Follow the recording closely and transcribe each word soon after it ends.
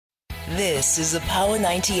This is a Power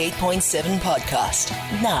 98.7 podcast.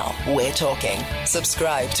 Now we're talking.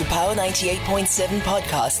 Subscribe to Power 98.7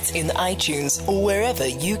 podcasts in iTunes or wherever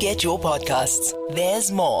you get your podcasts.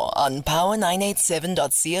 There's more on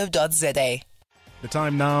power987.co.za. The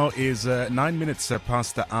time now is 9 minutes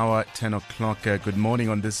past the hour, 10 o'clock. Good morning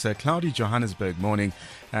on this cloudy Johannesburg morning.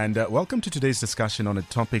 And welcome to today's discussion on a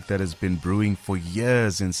topic that has been brewing for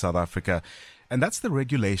years in South Africa. And that's the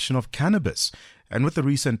regulation of cannabis. And with the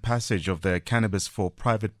recent passage of the Cannabis for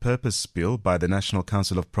Private Purpose Bill by the National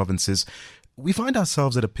Council of Provinces, we find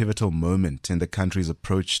ourselves at a pivotal moment in the country's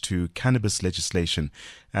approach to cannabis legislation.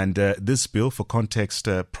 And this bill, for context,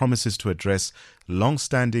 promises to address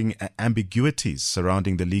long-standing ambiguities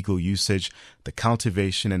surrounding the legal usage, the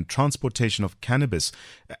cultivation and transportation of cannabis,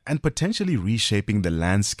 and potentially reshaping the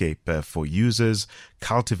landscape for users,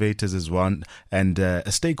 cultivators as one, and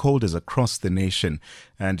stakeholders across the nation.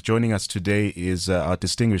 And joining us today is our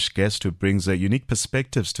distinguished guest who brings unique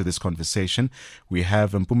perspectives to this conversation. We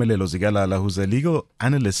have Mpumelelo Zikalala, who's a legal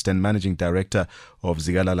analyst and managing director of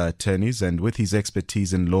Zikalala Attorneys, and with his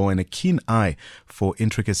expertise in law and a keen eye for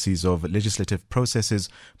intricacies of legislative processes,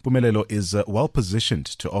 Mpumelelo is well positioned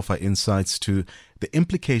to offer insights to the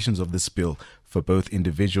implications of this bill for both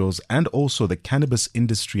individuals and also the cannabis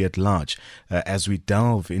industry at large. As we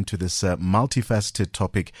delve into this multifaceted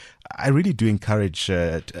topic, I really do encourage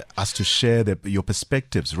us to share your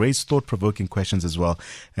perspectives, raise thought-provoking questions as well,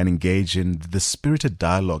 and engage in the spirited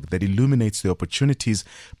dialogue that illuminates the opportunities,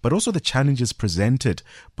 but also the challenges presented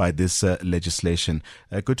by this legislation.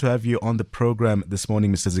 Good to have you on the program this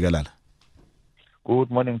morning, Mr. Zikalala.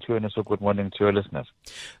 Good morning to you, and also good morning to your listeners.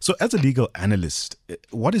 So as a legal analyst,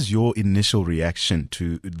 what is your initial reaction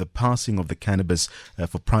to the passing of the Cannabis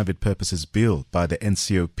for Private Purposes Bill by the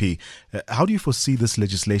NCOP? How do you foresee this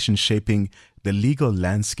legislation shaping the legal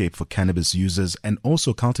landscape for cannabis users and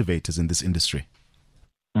also cultivators in this industry?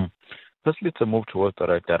 Firstly, it's a move towards the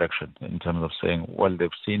right direction in terms of saying, well, they've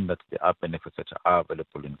seen that there are benefits that are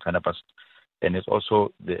available in cannabis. And it's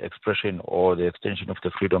also the expression or the extension of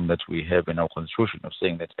the freedom that we have in our constitution of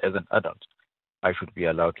saying that as an adult, I should be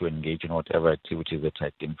allowed to engage in whatever activities that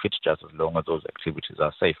I deem fit, just as long as those activities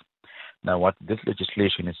are safe. Now, what this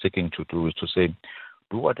legislation is seeking to do is to say,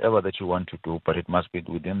 do whatever that you want to do, but it must be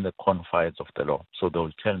within the confines of the law. So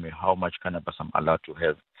they'll tell me how much cannabis I'm allowed to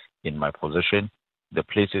have in my possession, the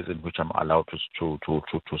places in which I'm allowed to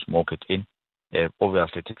smoke it in.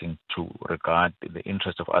 Obviously taking to regard the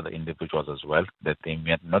interest of other individuals as well, that they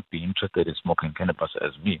may not be interested in smoking cannabis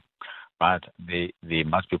as me, but they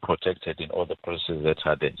must be protected in all the processes that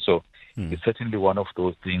are there. So it's certainly one of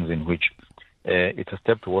those things in which it's a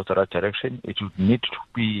step towards the right direction. It would need to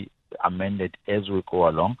be amended as we go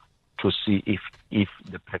along to see if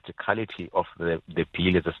the practicality of the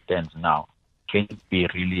bill as it stands now can be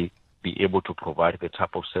able to provide the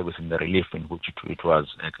type of service and the relief in which it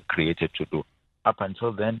was created to do. Up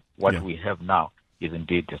until then, what we have now is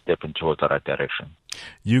indeed a step towards the right direction.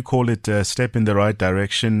 You call it a step in the right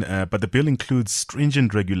direction, but the bill includes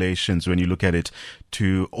stringent regulations when you look at it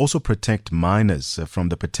to also protect minors from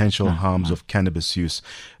the potential harms of cannabis use.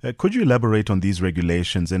 Could you elaborate on these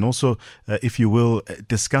regulations and also, if you will,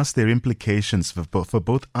 discuss their implications for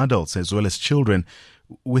both adults as well as children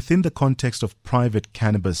within the context of private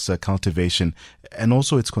cannabis cultivation and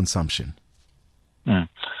also its consumption?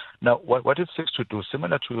 Now, what it seeks to do,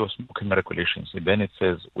 similar to your smoking regulations, then it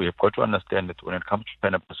says we have got to understand that when it comes to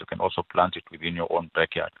cannabis, you can also plant it within your own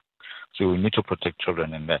backyard. So we need to protect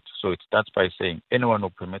children in that. So it starts by saying anyone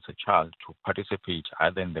who permits a child to participate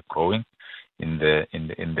either in the growing, in the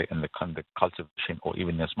cultivation, or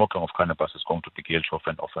even the smoking of cannabis is going to be guilty of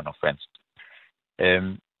an offense.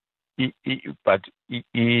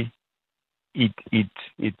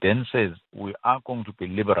 It then says we are going to be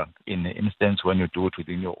liberal in the instance when you do it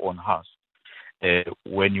within your own house,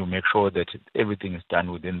 when you make sure that everything is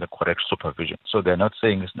done within the correct supervision. So they're not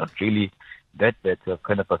saying it's not really that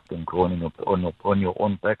cannabis being grown on your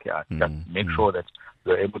own backyard. Just make sure that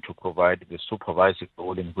you're able to provide the supervisory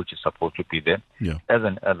role in which is supposed to be there as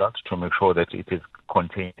an adult to make sure that it is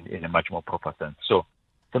contained in a much more proper sense. So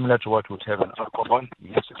similar to what you would have in alcohol,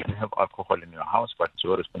 yes, you can have alcohol in your house, but it's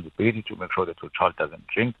your responsibility to make sure that your child doesn't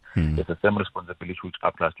drink. There's the same responsibility which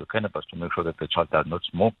applies to cannabis to make sure that the child does not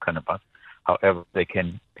smoke cannabis. However, they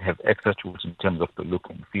can have access to it in terms of the look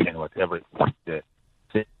and feel and whatever it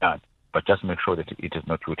is, but just make sure that it is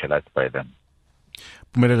not utilized by them.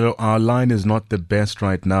 Pumelelo, our line is not the best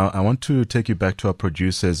right now. I want to take you back to our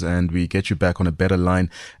producers and we get you back on a better line,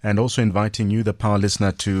 and also inviting you, the Power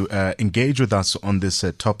listener, to engage with us on this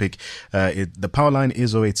topic. The Power line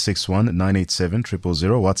is 0861 987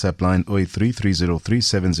 000, WhatsApp line 083 303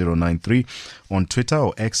 7093. On Twitter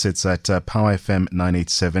or X, it's at PowerFM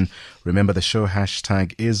 987. Remember, the show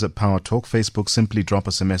hashtag is Power Talk. Facebook, simply drop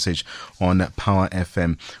us a message on Power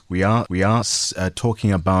FM. We are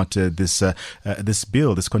talking about this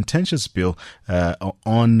bill, this contentious bill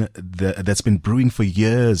that's been brewing for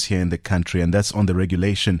years here in the country, and that's on the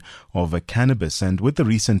regulation of cannabis. And with the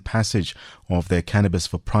recent passage of the Cannabis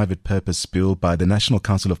for Private Purpose bill by the National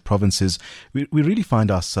Council of Provinces, we really find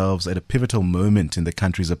ourselves at a pivotal moment in the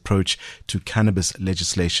country's approach to cannabis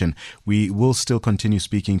legislation. We will still continue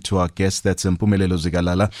speaking to our guest, that's Mpumelelo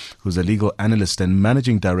Zigalala, who's a legal analyst and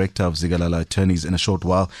managing director of Zigalala Attorneys, in a short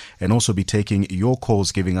while, and also be taking your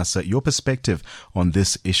calls, giving us your perspective on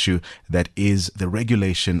this issue that is the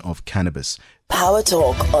regulation of cannabis. Power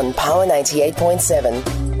Talk on Power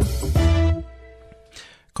 98.7.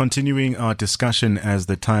 Continuing our discussion as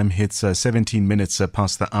the time hits 17 minutes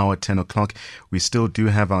past the hour, 10 o'clock. We still do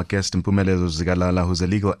have our guest, Mpumelelo Zigalala, who's a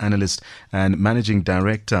legal analyst and managing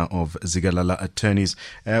director of Zigalala Attorneys.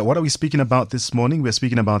 What are we speaking about this morning? We're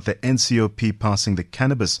speaking about the NCOP passing the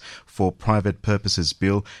Cannabis for Private Purposes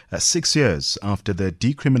bill 6 years after the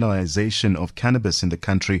decriminalization of cannabis in the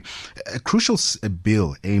country. A crucial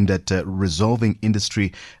bill aimed at resolving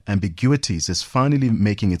industry ambiguities is finally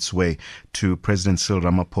making its way to President Cyril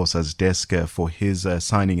Ramaphosa's desk for his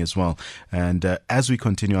signing as well. And as we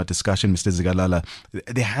continue our discussion, Mr. Zigalala,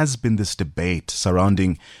 there has been this debate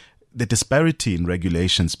surrounding the disparity in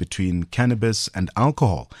regulations between cannabis and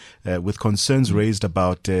alcohol, with concerns raised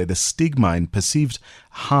about the stigma and perceived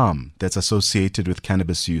harm that's associated with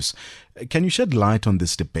cannabis use. Can you shed light on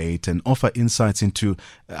this debate and offer insights into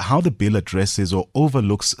how the bill addresses or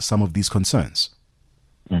overlooks some of these concerns?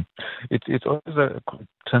 It's always a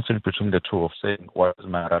tension between the two of saying what is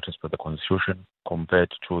my right as per the Constitution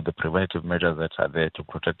compared to the preventive measures that are there to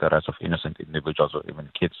protect the rights of innocent individuals or even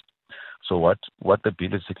kids. So what the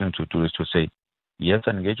bill is seeking to do is to say, yes,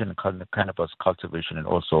 engage in cannabis cultivation and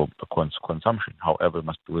also consumption. However, it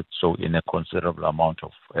must do it so in a considerable amount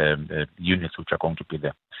of units which are going to be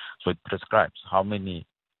there. So it prescribes how many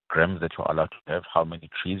grams that you're allowed to have, how many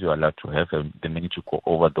trees you're allowed to have, and the minute you go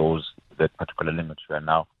over that particular limit, you are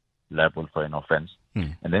now liable for an offense.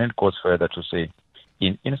 And then it goes further to say,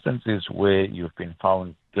 in instances where you've been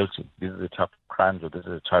found guilty, this is the type of crimes or this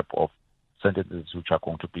is the type of sentences which are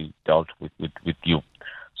going to be dealt with you.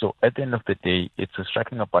 So at the end of the day, it's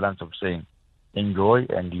striking a balance of saying, enjoy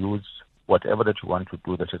and use whatever that you want to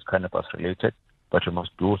do that is cannabis related, but you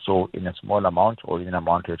must do so in a small amount or in an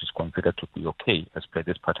amount that is considered to be okay as per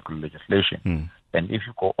this particular legislation. And if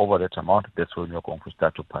you go over that amount, that's when you're going to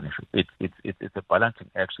start to punish it. It's a balancing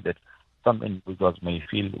act that some individuals may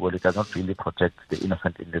feel, well, it does not really protect the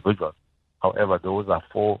innocent individuals. However, those are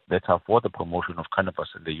for the promotion of cannabis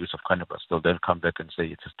and the use of cannabis. They'll then come back and say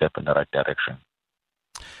it's a step in the right direction.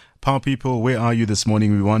 Power people, where are you this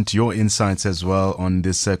morning? We want your insights as well on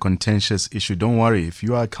this contentious issue. Don't worry, if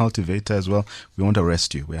you are a cultivator as well, we won't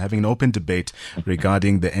arrest you. We're having an open debate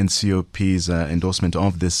regarding the NCOP's endorsement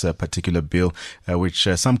of this particular bill, which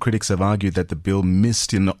some critics have argued that the bill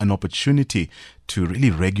missed an opportunity to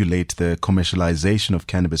really regulate the commercialization of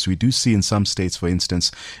cannabis. We do see in some states, for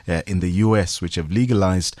instance, in the US, which have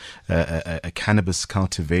legalized a cannabis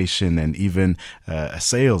cultivation and even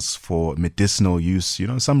sales for medicinal use. You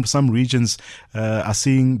know, some regions are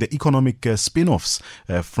seeing the economic spin-offs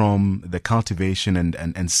from the cultivation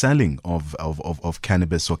and selling of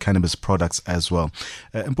cannabis or cannabis products as well.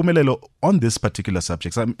 Mpumelelo, on this particular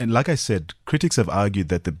subject, and like I said, critics have argued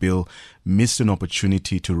that the bill missed an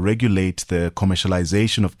opportunity to regulate the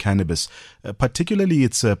commercialization of cannabis, particularly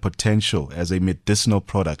its potential as a medicinal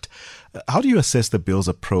product. How do you assess the bill's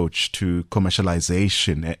approach to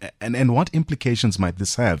commercialization, and what implications might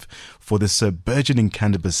this have for this burgeoning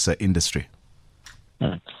cannabis industry?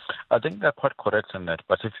 I think they're quite correct in that,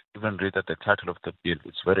 but if you even read at the title of the bill,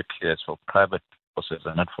 it's very clear it's for private purposes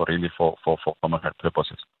and not for commercial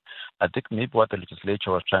purposes. I think maybe what the legislature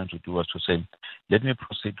was trying to do was to say, let me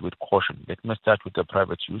proceed with caution. Let me start with the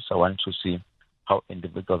private use. I want to see how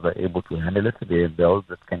individuals are able to handle it. There are those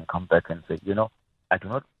that can come back and say,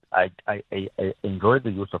 I enjoy the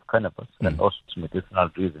use of cannabis and also to medicinal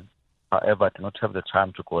reasons. However, I do not have the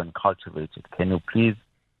time to go and cultivate it. Can you please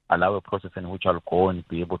allow a process in which I'll go and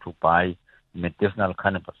be able to buy medicinal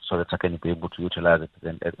cannabis so that I can be able to utilize it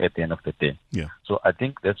at the end of the day? Yeah. So I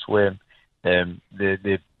think that's where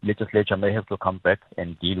the legislature may have to come back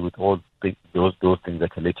and deal with all those things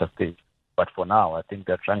at a later stage. But for now, I think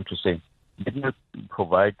they're trying to say, let me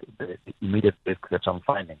provide the immediate risk that I'm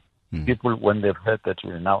finding. People, when they've heard that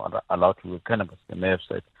we're now allowed to use cannabis, they may have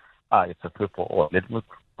said, it's a free for all. Let me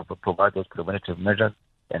provide those preventative measures,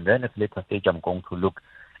 and then at a later stage, I'm going to look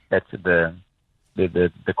at the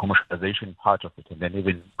commercialization part of it, and then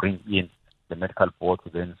even bring in the medical board to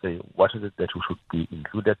then say, what is it that we should be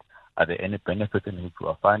included? Are there any benefits in which we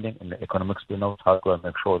are finding in the economic spin-off? How do I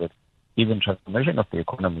make sure that even transformation of the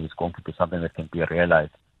economy is going to be something that can be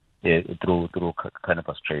realized through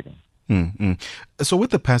cannabis trading? So with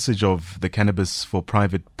the passage of the Cannabis for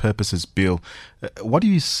Private Purposes Bill, what do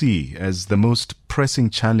you see as the most pressing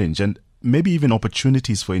challenge and maybe even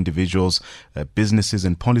opportunities for individuals, businesses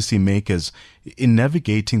and policymakers in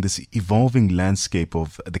navigating this evolving landscape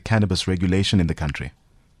of the cannabis regulation in the country?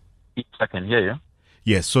 If I can hear you.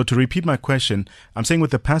 Yes, so to repeat my question, I'm saying with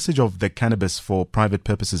the passage of the Cannabis for Private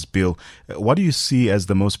Purposes Bill, what do you see as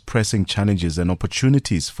the most pressing challenges and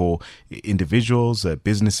opportunities for individuals,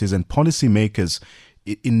 businesses and policymakers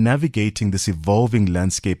in navigating this evolving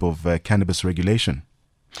landscape of cannabis regulation?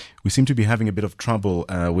 We seem to be having a bit of trouble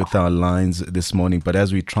with our lines this morning, but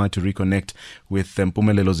as we try to reconnect with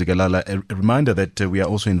Mpumelelo Zigalala, a reminder that we are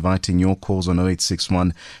also inviting your calls on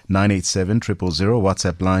 0861 987 000,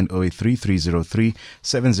 WhatsApp line 083 303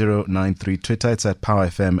 7093, Twitter it's at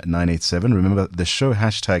PowerFM 987. Remember, the show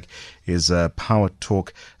hashtag is Power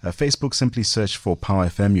Talk. Facebook, simply search for Power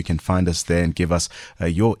FM. You can find us there and give us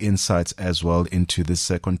your insights as well into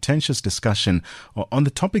this contentious discussion on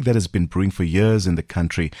the topic that has been brewing for years in the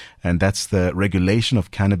country, and that's the regulation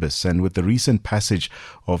of cannabis. And with the recent passage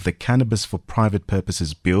of the Cannabis for Private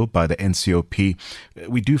Purposes Bill by the NCOP,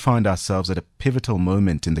 we do find ourselves at a pivotal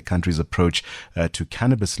moment in the country's approach to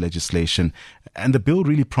cannabis legislation. And the bill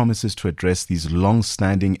really promises to address these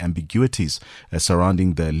long-standing ambiguities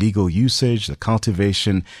surrounding the legal usage, the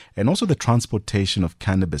cultivation, and also the transportation of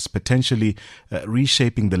cannabis, potentially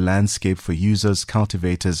reshaping the landscape for users,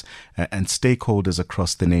 cultivators, and stakeholders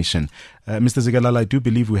across the nation. Mr. Zigalala, I do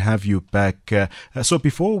believe we have you back. So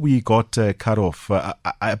before we got cut off,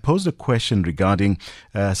 I posed a question regarding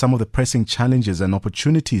some of the pressing challenges and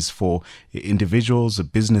opportunities for individuals,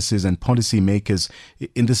 businesses, and policymakers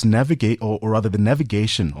in this the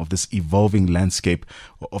navigation of this evolving landscape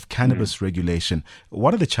of cannabis regulation.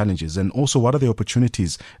 What are the challenges, and also what are the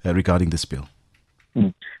opportunities regarding this bill?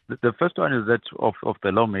 The first one is that of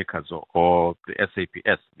the lawmakers or the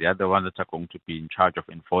SAPS. They are the ones that are going to be in charge of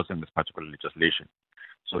enforcing this particular legislation.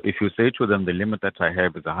 So if you say to them, the limit that I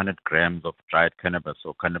have is 100 grams of dried cannabis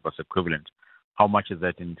or cannabis equivalent, how much is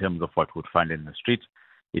that in terms of what we would find in the street?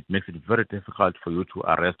 It makes it very difficult for you to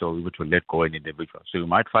arrest or even to let go an individual. So you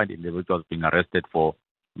might find individuals being arrested for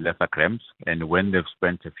lesser crimes, and when they've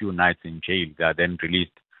spent a few nights in jail, they are then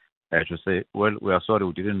released to say, well, we are sorry,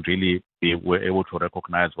 we didn't really were able to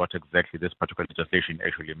recognize what exactly this particular legislation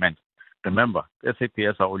actually meant. Remember,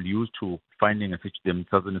 SAPS are all used to finding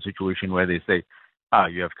themselves in a situation where they say,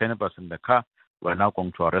 you have cannabis in the car, we're now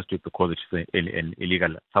going to arrest you because it's an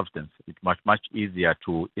illegal substance. It's much easier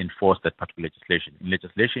to enforce that particular legislation. In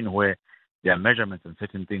legislation where there are measurements and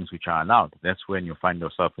certain things which are allowed, that's when you find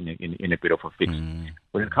yourself in a bit of a fix.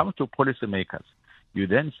 When it comes to policymakers, you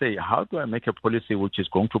then say, how do I make a policy which is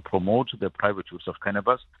going to promote the private use of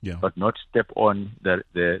cannabis, but not step on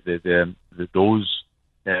those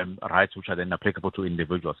rights which are then applicable to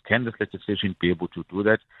individuals? Can this legislation be able to do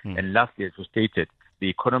that? And lastly, as you stated, the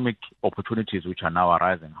economic opportunities which are now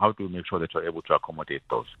arising, how do we make sure that you're able to accommodate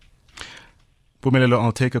those? Pumelelo,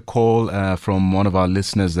 I'll take a call from one of our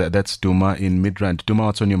listeners. That's Duma in Midrand. Duma,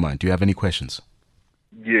 what's on your mind? Do you have any questions?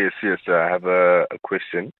 Yes, I have a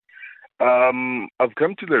question. I've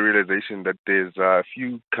come to the realization that there's a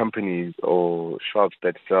few companies or shops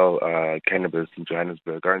that sell cannabis in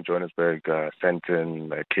Johannesburg, around Johannesburg,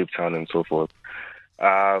 Sandton, Cape Town, and so forth.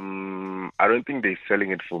 I don't think they're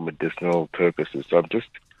selling it for medicinal purposes. So I'm just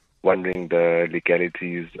wondering the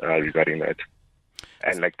legalities regarding that.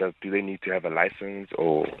 And do they need to have a license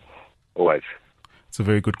or what? It's a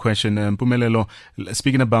very good question. Pumelelo,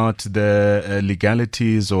 speaking about the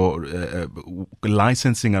legalities or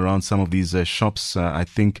licensing around some of these shops, I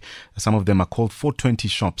think some of them are called 420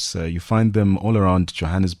 shops. You find them all around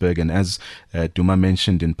Johannesburg, and as Duma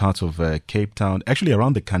mentioned, in parts of Cape Town, actually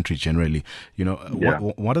around the country generally.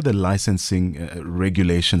 What are the licensing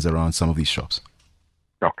regulations around some of these shops?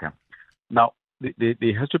 Okay. Now,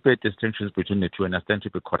 there has to be distinctions between the two, and I stand to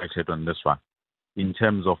be corrected on this one. In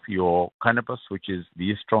terms of your cannabis, which is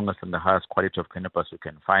the strongest and the highest quality of cannabis you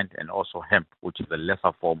can find, and also hemp, which is the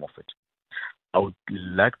lesser form of it. I would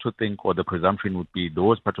like to think, or the presumption would be,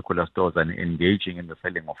 those particular stores are engaging in the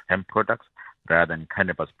selling of hemp products rather than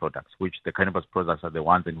cannabis products, which the cannabis products are the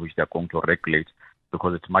ones in which they're going to regulate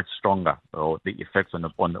because it's much stronger, or the effects on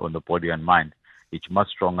the body and mind, it's much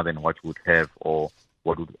stronger than what you would have or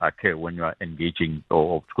what would occur when you are engaging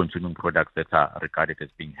or consuming products that are regarded as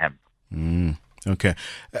being hemp. Okay.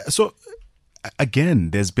 So,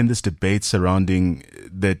 again, there's been this debate surrounding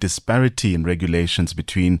the disparity in regulations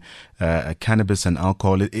between cannabis and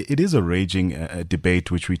alcohol. It is a raging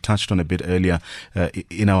debate, which we touched on a bit earlier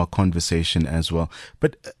in our conversation as well.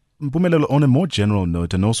 But Mpumelelo, on a more general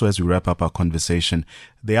note, and also as we wrap up our conversation,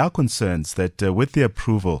 there are concerns that with the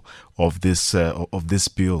approval of this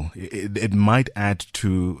bill, it might add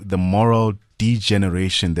to the moral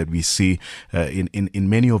degeneration that we see in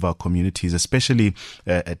many of our communities, especially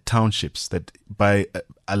at townships, that by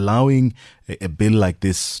allowing a bill like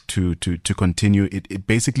this to continue, it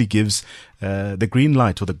basically gives the green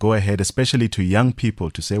light or the go-ahead, especially to young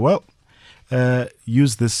people, to say, well,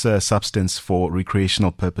 use this substance for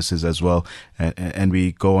recreational purposes as well, and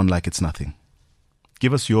we go on like it's nothing.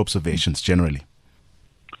 Give us your observations generally.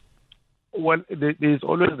 Well, there's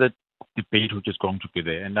always that debate which is going to be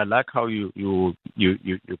there, and I like how you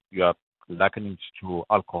are likening to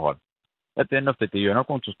alcohol. At the end of the day, you're not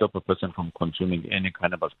going to stop a person from consuming any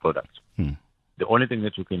cannabis product. The only thing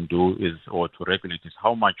that you can do is, or to regulate, is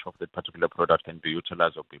how much of the particular product can be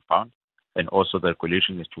utilized or be found, and also the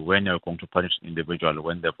regulation as to when you're going to punish an individual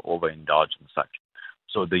when they've overindulged in such.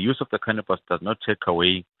 So the use of the cannabis does not take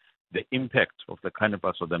away the impact of the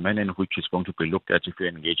cannabis or the manner in which it's going to be looked at if you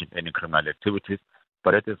engage in any criminal activities.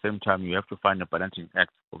 But at the same time, you have to find a balancing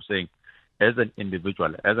act of saying, as an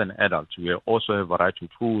individual, as an adult, you also have a right to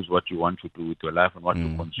choose what you want to do with your life and what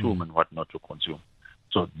to consume and what not to consume.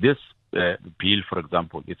 So this bill, for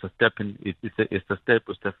example, it's the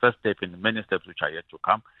first step in many steps which are yet to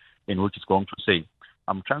come, in which it's going to say,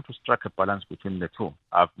 I'm trying to strike a balance between the two.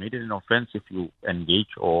 I've made it an offense if you engage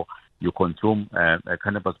or you consume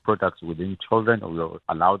cannabis products within children, or you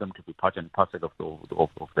allow them to be part and parcel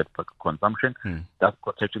of that consumption. That's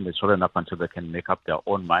protecting the children up until they can make up their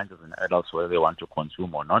own minds as an adults whether they want to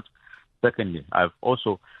consume or not. Secondly, I've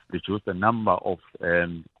also reduced the number of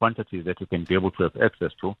quantities that you can be able to have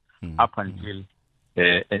access to up until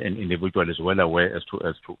an individual is well aware as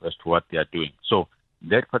to what they are doing. So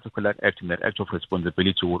that particular act and that act of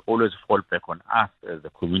responsibility will always fall back on us as a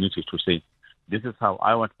community to say, this is how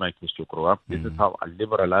I want my kids to grow up, this is how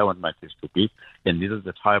liberal I want my kids to be, and this is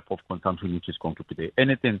the type of consumption which is going to be there.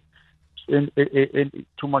 Anything,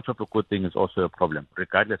 too much of a good thing is also a problem,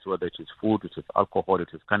 regardless whether it is food, it is alcohol, it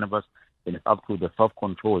is cannabis, and it's up to the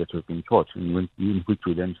self-control that we've been taught, in which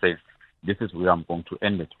we then say, this is where I'm going to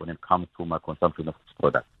end it when it comes to my consumption of this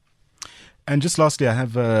product. And just lastly, I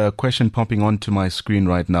have a question popping onto my screen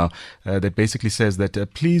right now that basically says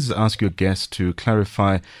that please ask your guest to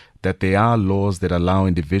clarify that there are laws that allow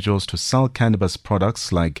individuals to sell cannabis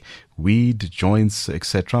products like weed, joints,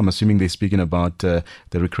 etc. I'm assuming they're speaking about the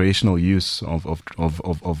recreational use of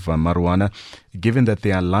marijuana, given that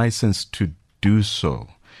they are licensed to do so.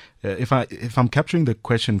 If I'm capturing the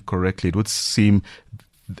question correctly, it would seem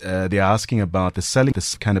they're asking about the selling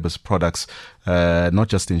the cannabis products, not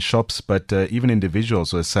just in shops, but even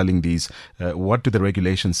individuals who are selling these. What do the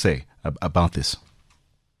regulations say about this?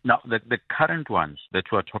 Now, the current ones that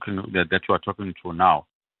you are talking to now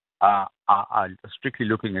are strictly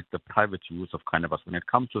looking at the private use of cannabis. When it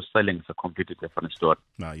comes to selling, it's a completely different story.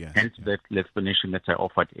 Hence, the explanation that I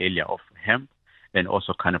offered earlier of hemp and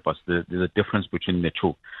also cannabis. There's a difference between the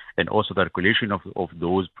two. And also the regulation of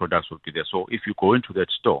those products will be there. So if you go into that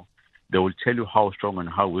store, they will tell you how strong and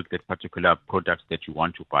how weak that particular product that you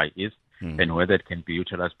want to buy is, and whether it can be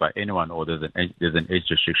utilized by anyone or there's an age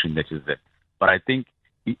restriction that is there. But I think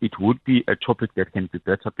it would be a topic that can be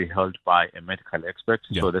better be held by a medical expert,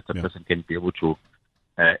 so that the person can be able to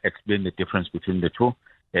explain the difference between the two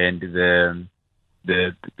and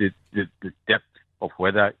the depth of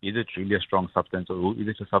whether is it really a strong substance or is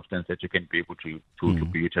it a substance that you can be able to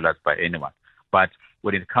be utilized by anyone. But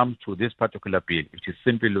when it comes to this particular bill, which is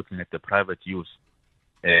simply looking at the private use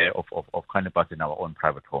of cannabis in our own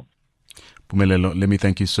private home. Mpumelelo, let me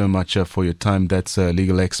thank you so much for your time. That's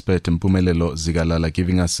legal expert Mpumelelo Zigalala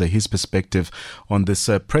giving us his perspective on this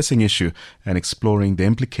pressing issue and exploring the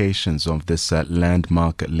implications of this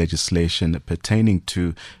landmark legislation pertaining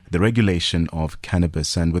to the regulation of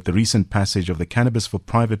cannabis. And with the recent passage of the Cannabis for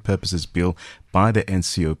Private Purposes Bill by the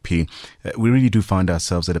NCOP, we really do find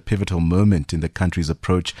ourselves at a pivotal moment in the country's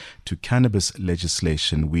approach to cannabis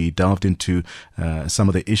legislation. We delved into some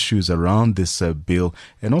of the issues around this bill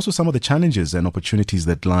and also some of the challenges and opportunities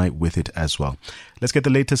that lie with it as well. Let's get the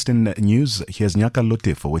latest in news. Here's Nyaka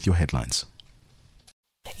Lotefo with your headlines.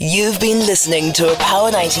 You've been listening to a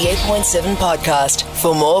Power 98.7 podcast.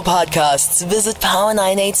 For more podcasts, visit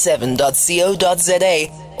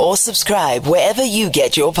power987.co.za or subscribe wherever you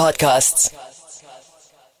get your podcasts.